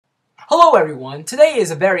Hello everyone, today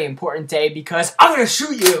is a very important day because I'm gonna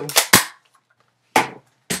shoot you!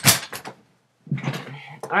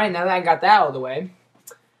 Alright, now that I got that out of the way.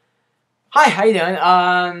 Hi, how you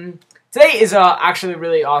doing? Today is actually a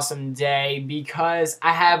really awesome day because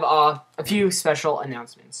I have a few special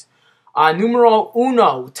announcements. Numero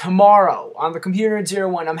uno, tomorrow on the Computer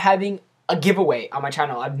Nerd 01, I'm having a giveaway on my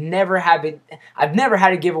channel. I've never had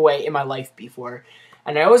a giveaway in my life before.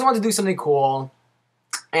 And I always want to do something cool.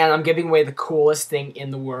 And I'm giving away the coolest thing in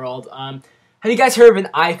the world. Have you guys heard of an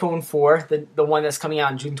iPhone 4? The one that's coming out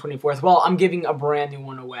on June 24th? Well, I'm giving a brand new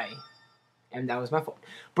one away. And that was my fault.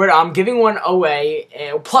 But I'm giving one away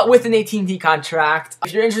with an AT&T contract.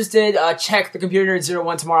 If you're interested, check the Computer Nerd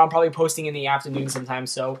 01 tomorrow. I'm probably posting in the afternoon sometime.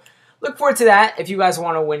 So look forward to that if you guys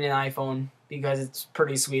want to win an iPhone. Because it's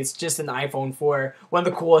pretty sweet. It's just an iPhone 4. One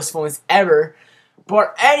of the coolest phones ever.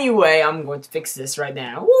 But anyway, I'm going to fix this right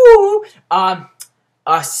now. Woo!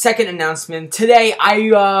 Second announcement. Today,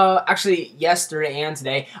 actually yesterday and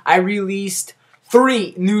today, I released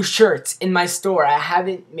 3 new shirts in my store. I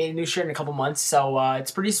haven't made a new shirt in a couple months, so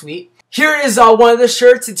it's pretty sweet. Here is one of the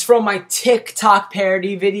shirts. It's from my TikTok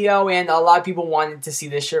parody video, and a lot of people wanted to see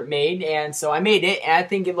this shirt made, and so I made it, and I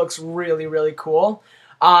think it looks really, really cool.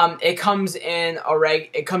 It comes in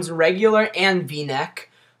regular and V-neck.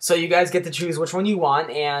 So you guys get to choose which one you want,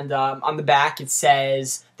 and on the back it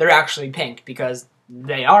says they're actually pink, because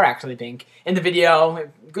they are actually pink. In the video,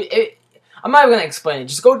 I'm not even going to explain it.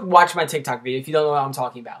 Just go watch my TikTok video if you don't know what I'm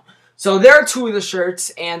talking about. So there are 2 of the shirts,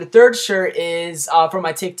 and the third shirt is from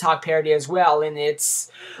my TikTok parody as well, and it's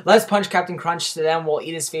Let's Punch Captain Crunch, then we'll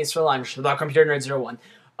eat his face for lunch, the Computer Nerd 01.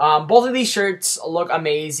 Both of these shirts look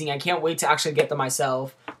amazing. I can't wait to actually get them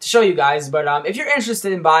myself to show you guys. But if you're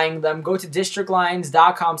interested in buying them, go to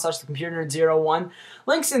districtlines.com/thecomputerNerd01.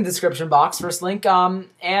 Links in the description box. First link.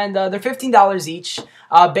 And they're $15 each.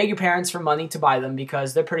 Beg your parents for money to buy them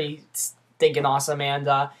because they're pretty stinking awesome. And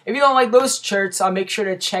if you don't like those shirts, make sure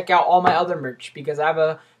to check out all my other merch because I have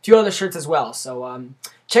a few other shirts as well. So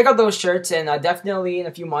check out those shirts, and definitely in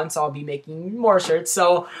a few months I'll be making more shirts.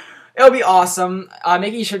 So it'll be awesome.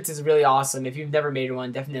 Making shirts is really awesome. If you've never made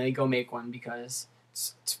one, definitely go make one because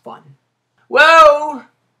it's fun. Whoa!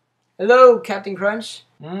 Hello, Captain Crunch.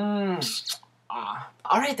 Alright,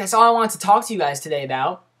 that's all I wanted to talk to you guys today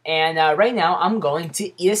about. And right now, I'm going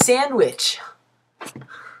to eat a sandwich.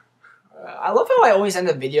 I love how I always end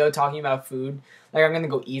the video talking about food. Like I'm going to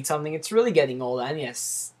go eat something. It's really getting old. I need to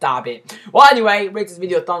stop it. Well, anyway, rate this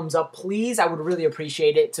video a thumbs up, please. I would really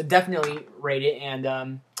appreciate it. So definitely rate it.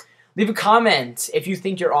 And leave a comment if you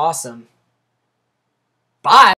think you're awesome. Bye!